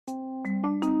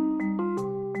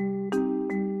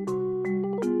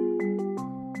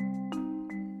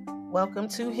Welcome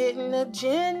to Hidden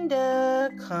Agenda.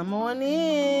 Come on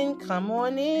in. Come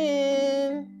on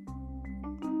in.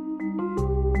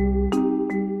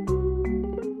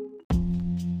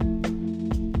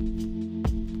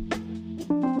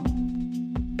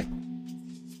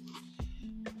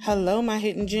 Hello, my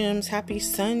hidden gems. Happy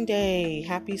Sunday.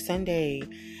 Happy Sunday.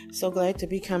 So glad to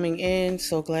be coming in.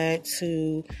 So glad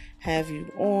to have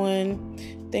you on.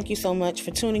 Thank you so much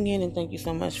for tuning in and thank you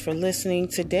so much for listening.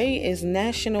 Today is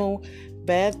National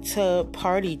Bathtub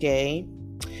Party Day.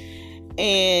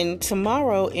 And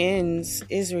tomorrow ends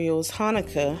Israel's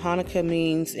Hanukkah. Hanukkah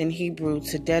means in Hebrew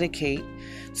to dedicate.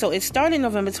 So it started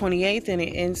November 28th and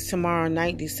it ends tomorrow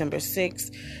night, December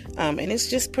 6th. And it's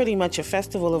just pretty much a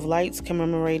festival of lights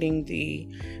commemorating the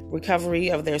recovery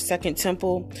of their second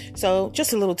temple. So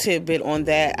just a little tidbit on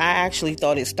that. I actually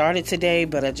thought it started today,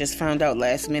 but I just found out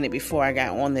last minute before I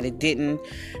got on that it didn't.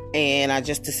 And I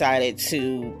just decided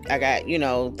I got,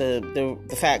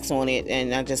 the facts on it,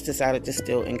 and I just decided to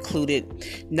still include it.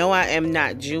 No, I am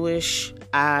not Jewish.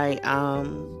 I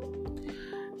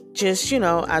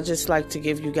just like to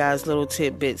give you guys little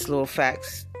tidbits, little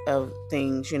facts of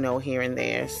things, here and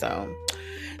there. So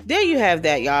there you have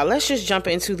that, y'all. Let's just jump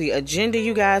into the agenda,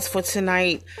 you guys, for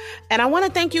tonight. And I want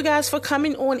to thank you guys for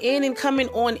coming on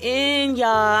in, y'all.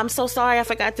 I'm so sorry I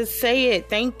forgot to say it.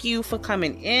 Thank you for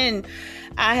coming in.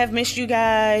 I have missed you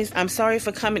guys. I'm sorry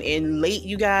for coming in late,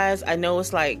 you guys. I know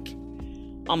it's like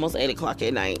almost 8 o'clock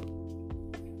at night,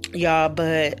 y'all,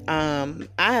 but I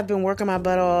have been working my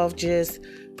butt off just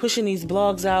pushing these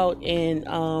blogs out and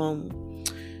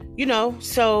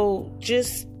so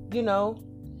just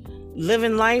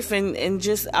living life and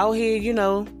just out here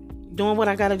doing what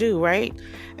I gotta do, right?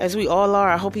 As we all are.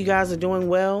 I hope you guys are doing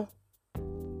well.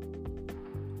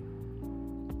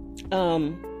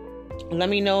 Let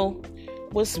me know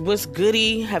what's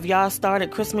goody. Have y'all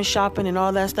started Christmas shopping and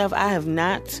all that stuff? I have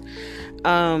not.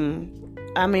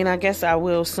 I guess I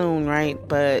will soon, right?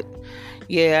 But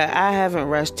yeah, I haven't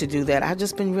rushed to do that. I've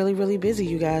just been really, really busy,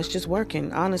 you guys, just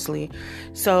working, honestly.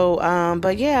 So,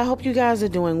 but yeah, I hope you guys are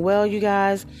doing well, you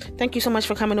guys. Thank you so much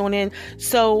for coming on in.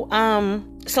 So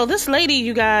this lady,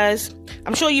 you guys,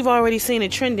 I'm sure you've already seen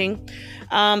it trending.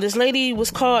 This lady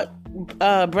was caught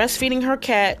breastfeeding her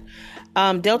cat.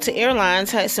 Delta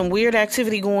Airlines had some weird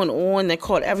activity going on that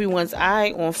caught everyone's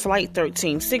eye on Flight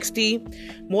 1360.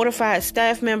 Mortified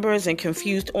staff members and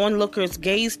confused onlookers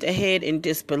gazed ahead in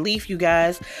disbelief, you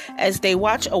guys, as they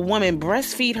watched a woman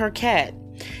breastfeed her cat.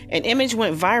 An image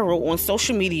went viral on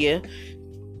social media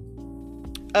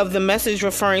of the message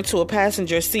referring to a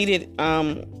passenger in seat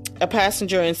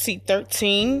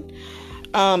 13.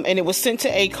 And it was sent to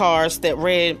ACARS that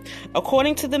read,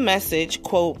 according to the message,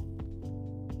 quote,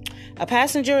 a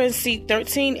passenger in seat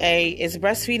 13A is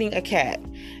breastfeeding a cat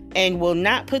and will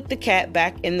not put the cat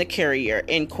back in the carrier,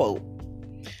 end quote.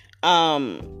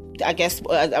 I guess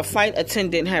a flight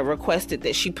attendant had requested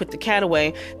that she put the cat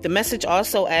away. The message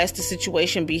also asked the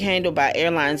situation be handled by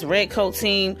Airlines Red Coat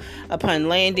team. Upon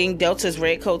landing, Delta's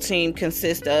Red Coat team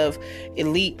consists of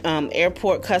elite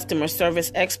airport customer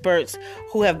service experts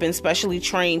who have been specially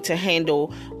trained to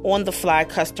handle on-the-fly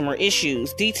customer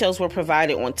issues. Details were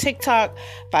provided on TikTok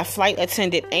by flight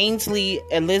attendant Ainsley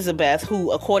Elizabeth,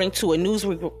 who, according to a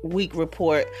Newsweek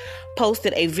report,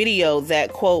 posted a video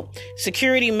that, quote,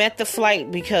 security met the flight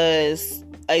because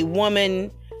a woman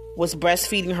was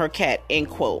breastfeeding her cat, end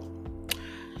quote.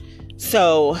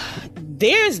 So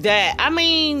there's that. I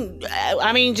mean,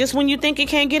 just when you think it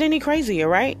can't get any crazier,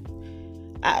 right?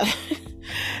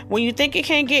 When you think it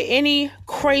can't get any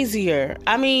crazier,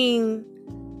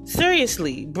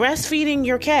 seriously, breastfeeding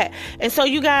your cat. And so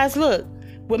you guys, look,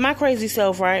 with my crazy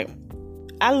self, right?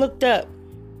 I looked up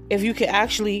if you could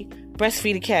actually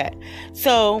breastfeed a cat.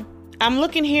 So I'm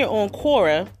looking here on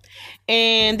Quora,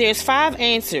 and there's 5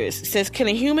 answers. It says, can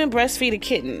a human breastfeed a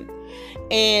kitten?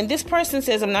 And this person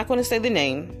says, I'm not going to say the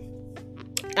name.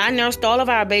 I nursed all of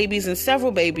our babies and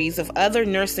several babies of other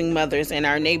nursing mothers in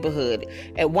our neighborhood.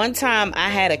 At one time, I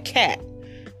had a cat,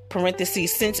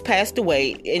 parentheses, since passed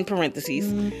away, in parentheses,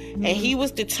 and he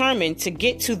was determined to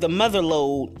get to the mother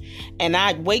load, and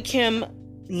I'd wake him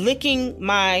licking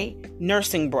my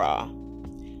nursing bra.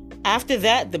 After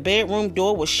that, the bedroom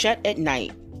door was shut at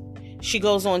night. She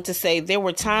goes on to say, there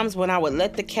were times when I would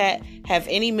let the cat have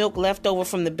any milk left over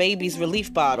from the baby's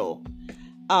relief bottle.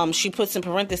 She puts in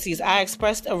parentheses, I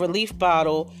expressed a relief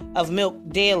bottle of milk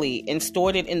daily and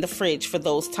stored it in the fridge for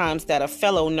those times that a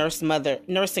fellow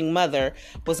nursing mother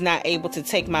was not able to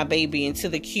take my baby into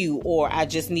the queue, or I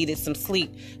just needed some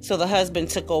sleep, so the husband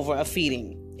took over a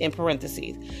feeding. In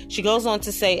parentheses. She goes on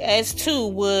to say, as too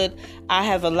would I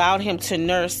have allowed him to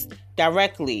nurse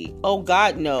directly. Oh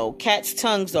God, no. Cats'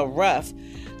 tongues are rough,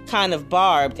 kind of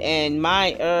barbed, and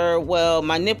my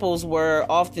nipples were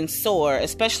often sore,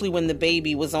 especially when the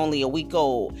baby was only a week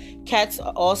old. Cats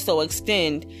also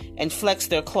extend and flex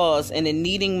their claws in a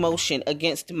kneading motion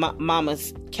against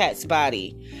mama's cat's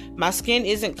body. My skin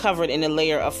isn't covered in a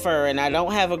layer of fur, and I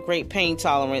don't have a great pain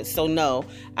tolerance, so no,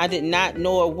 I did not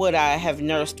nor would I have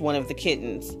nursed one of the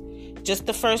kittens. Just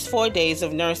the first 4 days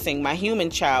of nursing my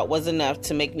human child was enough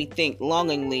to make me think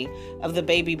longingly of the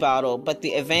baby bottle, but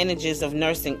the advantages of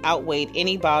nursing outweighed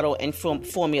any bottle and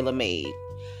formula made.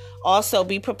 Also,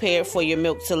 be prepared for your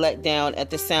milk to let down at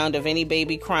the sound of any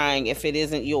baby crying if it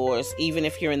isn't yours, even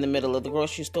if you're in the middle of the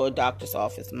grocery store, doctor's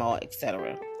office, mall,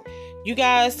 etc. You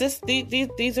guys,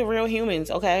 these are real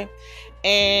humans, okay?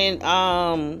 And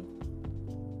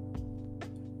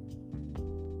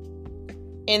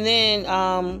then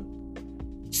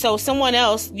so someone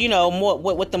else, more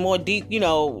with the more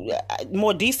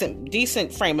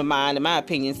decent frame of mind, in my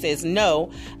opinion, says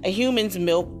no, a human's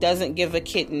milk doesn't give a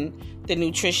kitten the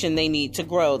nutrition they need to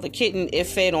grow. The kitten,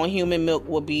 if fed on human milk,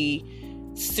 will be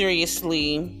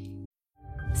seriously...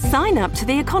 Sign up to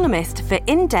The Economist for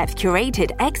in-depth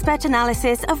curated expert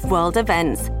analysis of world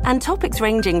events and topics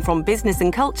ranging from business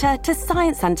and culture to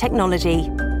science and technology.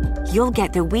 You'll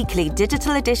get the weekly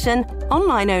digital edition,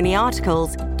 online-only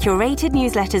articles, curated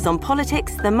newsletters on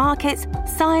politics, the markets,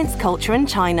 science, culture and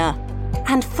China,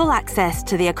 and full access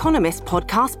to The Economist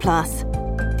Podcast Plus.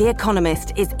 The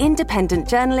Economist is independent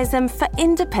journalism for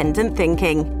independent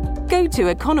thinking. Go to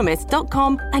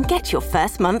economist.com and get your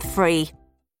first month free.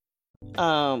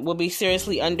 Will be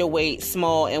seriously underweight,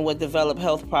 small, and will develop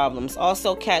health problems.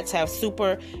 Also, cats have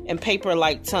super and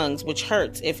paper-like tongues, which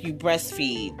hurts if you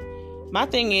breastfeed. My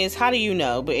thing is, how do you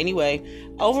know? But anyway,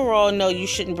 overall, no, you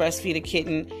shouldn't breastfeed a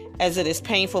kitten, as it is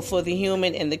painful for the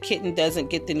human and the kitten doesn't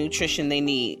get the nutrition they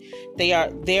need.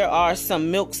 There are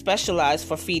some milk specialized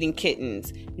for feeding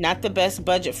kittens. Not the best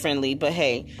budget friendly, but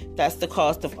hey, that's the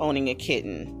cost of owning a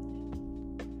kitten.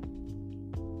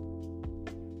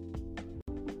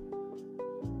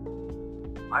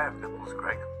 I have nipples,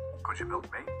 Greg. Could you milk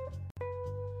me?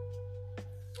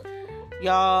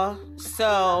 Y'all,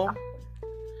 so...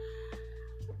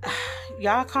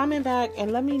 y'all comment back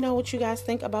and let me know what you guys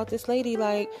think about this lady.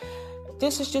 Like,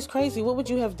 this is just crazy. What would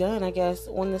you have done, I guess,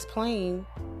 on this plane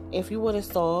if you would have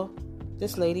saw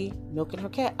this lady milking her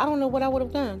cat? I don't know what I would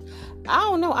have done. I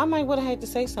don't know. I might would have had to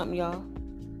say something, y'all.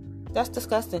 That's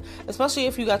disgusting. Especially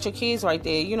if you got your kids right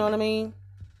there. You know what I mean?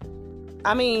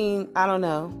 I don't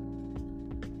know.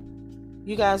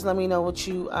 You guys let me know what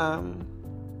you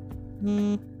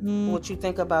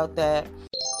think about that.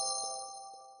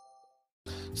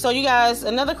 So you guys,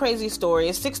 another crazy story.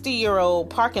 A 60-year-old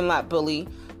parking lot bully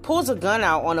pulls a gun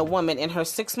out on a woman and her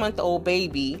 6-month-old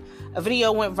baby. A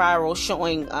video went viral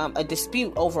showing a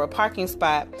dispute over a parking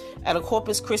spot at a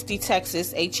Corpus Christi,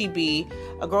 Texas, HEB,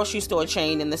 a grocery store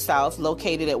chain in the South,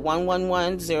 located at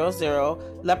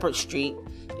 11100 Leopard Street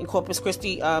in Corpus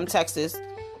Christi, Texas.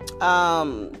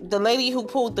 The lady who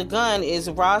pulled the gun is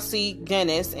Rossi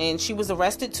Dennis, and she was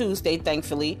arrested Tuesday,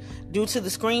 thankfully, due to the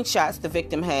screenshots the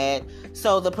victim had.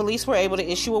 So the police were able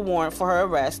to issue a warrant for her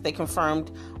arrest. They confirmed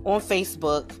on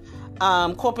Facebook.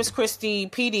 Corpus Christi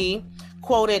PD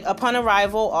quoted, upon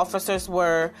arrival, officers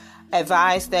were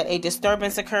advised that a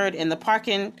disturbance occurred in the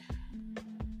parking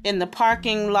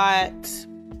lot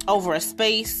over a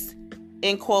space,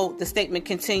 end quote. The statement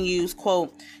continues,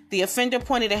 quote, the offender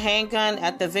pointed a handgun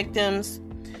at the victims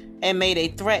and made a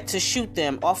threat to shoot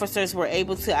them. Officers were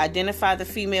able to identify the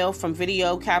female from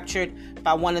video captured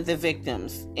by one of the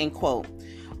victims, end quote.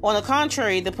 On the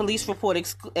contrary, the police report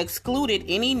excluded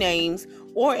any names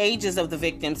or ages of the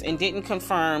victims and didn't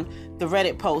confirm the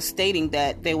Reddit post stating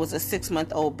that there was a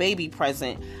 6-month-old baby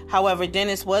present. However,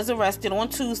 Dennis was arrested on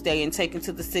Tuesday and taken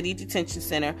to the city detention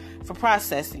center for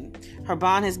processing. Her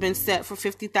bond has been set for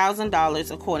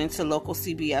 $50,000, according to local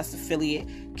CBS affiliate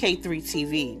K3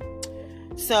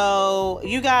 TV. So,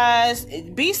 you guys,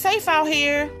 be safe out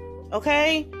here,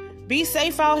 okay? Be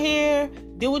safe out here.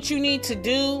 Do what you need to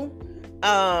do.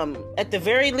 At the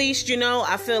very least,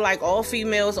 I feel like all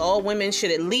females, all women should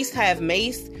at least have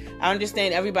mace. I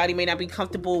understand everybody may not be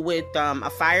comfortable with a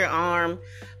firearm,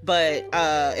 but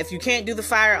if you can't do the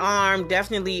firearm,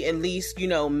 definitely at least,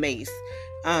 mace.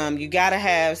 You gotta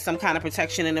have some kind of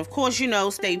protection, and of course,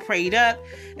 stay prayed up,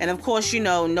 and of course,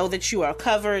 know that you are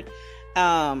covered,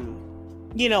 and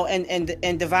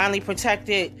divinely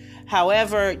protected.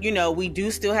 However, we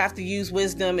do still have to use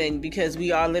wisdom, and because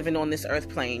we are living on this earth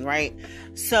plane, right?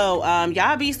 So,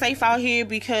 y'all be safe out here,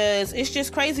 because it's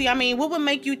just crazy. What would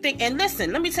make you think? And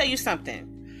listen, let me tell you something.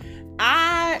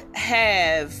 I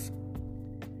have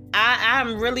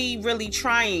I'm really, really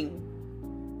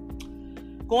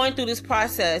going through this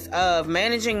process of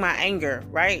managing my anger,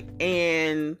 right?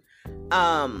 And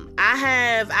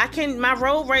my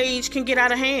road rage can get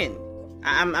out of hand.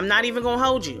 I'm not even gonna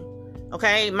hold you.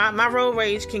 Okay, my road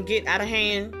rage can get out of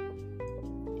hand.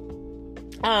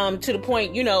 To the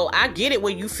point, I get it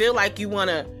where you feel like you want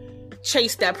to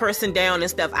chase that person down and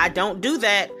stuff. I don't do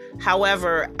that.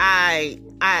 However, I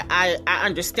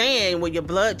understand when your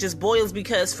blood just boils,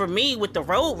 because for me with the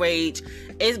road rage,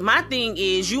 my thing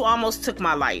is you almost took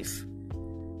my life.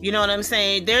 You know what I'm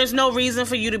saying? There's no reason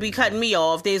for you to be cutting me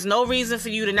off. There's no reason for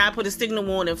you to not put a signal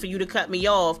on and for you to cut me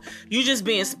off. You just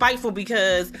being spiteful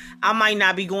because I might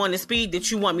not be going the speed that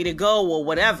you want me to go or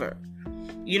whatever.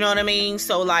 You know what I mean?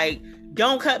 So like,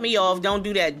 don't cut me off. Don't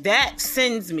do that. That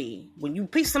sends me. When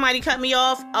somebody cut me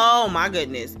off, oh my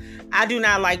goodness. I do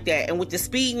not like that. And with the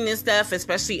speeding and stuff,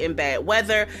 especially in bad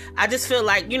weather, I just feel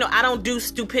like, I don't do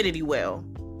stupidity well.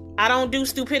 I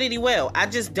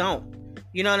just don't.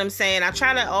 You know what I'm saying? I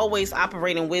try to always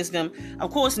operate in wisdom.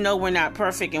 Of course, no, we're not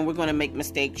perfect and we're going to make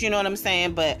mistakes. You know what I'm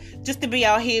saying? But just to be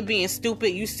out here being stupid,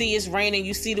 you see it's raining,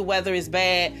 you see the weather is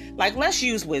bad. Like, let's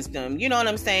use wisdom. You know what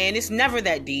I'm saying? It's never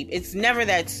that deep. It's never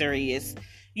that serious.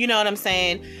 You know what I'm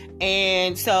saying?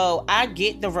 And so I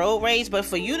get the road rage, but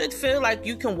for you to feel like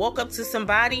you can walk up to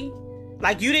somebody,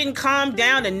 like you didn't calm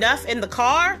down enough in the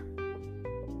car.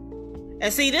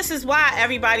 And see, this is why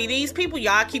these people,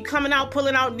 y'all keep coming out,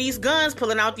 pulling out these guns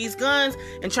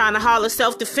and trying to holler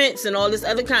self-defense and all this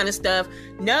other kind of stuff.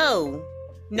 No,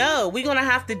 we're going to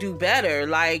have to do better.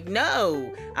 Like,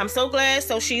 no, I'm so glad.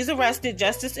 So she's arrested.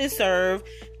 Justice is served.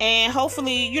 And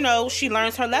hopefully, she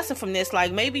learns her lesson from this.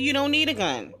 Like, maybe you don't need a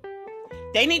gun.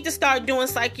 They need to start doing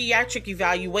psychiatric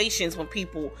evaluations when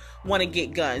people want to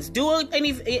get guns. Do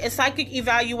a psychic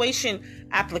evaluation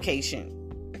application.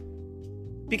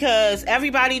 Because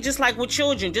everybody, just like with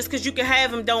children, just because you can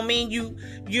have them don't mean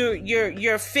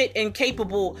you're fit and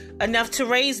capable enough to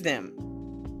raise them.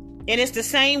 And it's the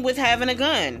same with having a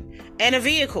gun and a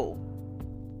vehicle.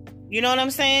 You know what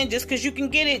I'm saying? Just because you can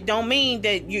get it don't mean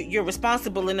that you're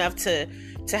responsible enough to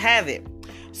have it.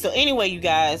 So anyway, you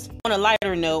guys, on a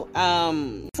lighter note,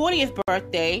 40th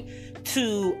birthday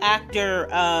to actor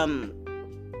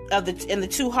in the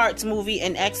Two Hearts movie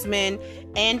and X-Men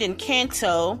and in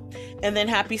Encanto. And then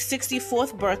happy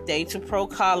 64th birthday to Pro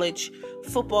College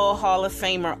Football Hall of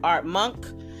Famer Art Monk.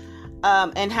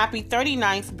 And happy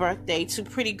 39th birthday to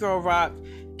Pretty Girl Rock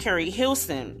Carrie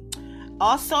Hilson.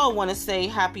 Also, I want to say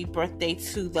happy birthday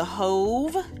to the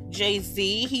Hove,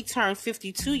 Jay-Z. He turned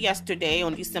 52 yesterday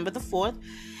on December the 4th.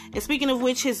 And speaking of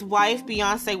which, his wife,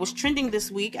 Beyonce, was trending this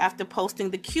week after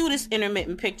posting the cutest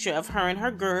intermittent picture of her and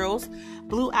her girls,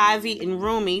 Blue Ivy and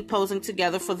Rumi, posing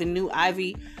together for the new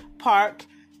Ivy Park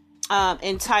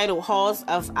entitled Halls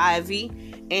of Ivy.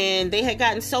 And they had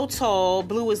gotten so tall.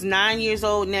 Blue is 9 years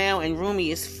old now and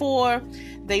Rumi is 4.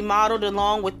 They modeled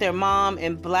along with their mom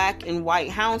in black and white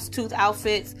houndstooth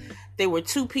outfits. They were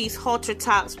 2-piece halter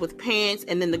tops with pants,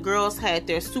 and then the girls had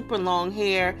their super long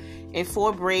hair in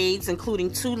 4 braids,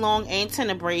 including 2 long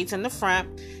antenna braids in the front.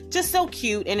 Just so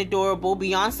cute and adorable.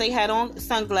 Beyonce had on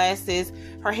sunglasses.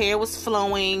 Her hair was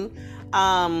flowing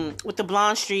with the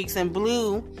blonde streaks, and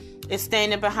Blue is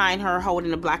standing behind her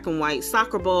holding a black and white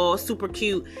soccer ball. Super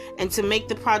cute. And to make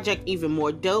the project even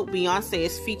more dope, Beyonce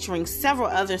is featuring several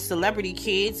other celebrity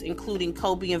kids, including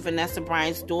Kobe and Vanessa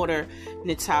Bryant's daughter,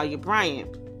 Natalia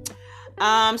Bryant.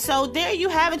 So there you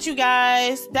have it, you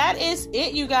guys. That is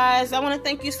it, you guys. I want to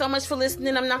thank you so much for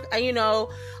listening. I'm not,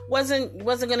 wasn't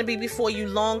going to be before you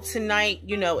long tonight.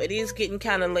 It is getting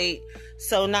kind of late,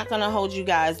 so not going to hold you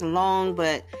guys long,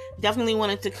 but definitely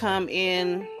wanted to come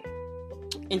in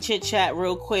and chit chat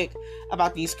real quick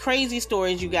about these crazy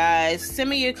stories, you guys. Send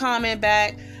me your comment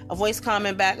back, a voice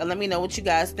comment back, and let me know what you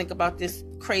guys think about this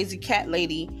crazy cat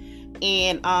lady.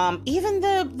 And, even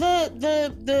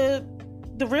the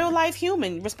real life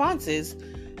human responses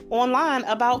online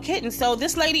about kittens. So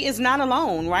this lady is not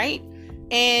alone, right?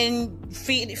 And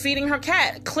feeding her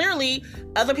cat. Clearly,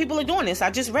 other people are doing this.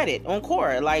 I just read it on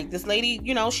Quora. Like, this lady,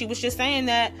 she was just saying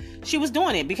that she was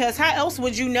doing it, because how else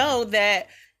would you know that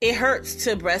it hurts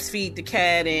to breastfeed the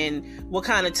cat and what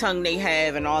kind of tongue they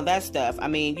have and all that stuff? I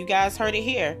mean, you guys heard it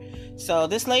here. So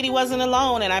this lady wasn't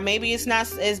alone, and maybe it's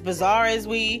not as bizarre as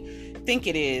we think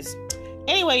it is.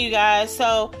 Anyway, you guys,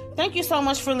 so thank you so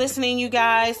much for listening, you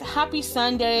guys. Happy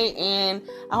Sunday, and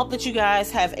I hope that you guys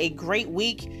have a great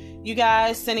week. You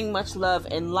guys, sending much love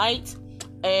and light.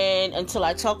 And until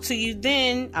I talk to you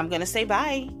then, I'm going to say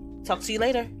bye. Talk to you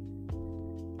later.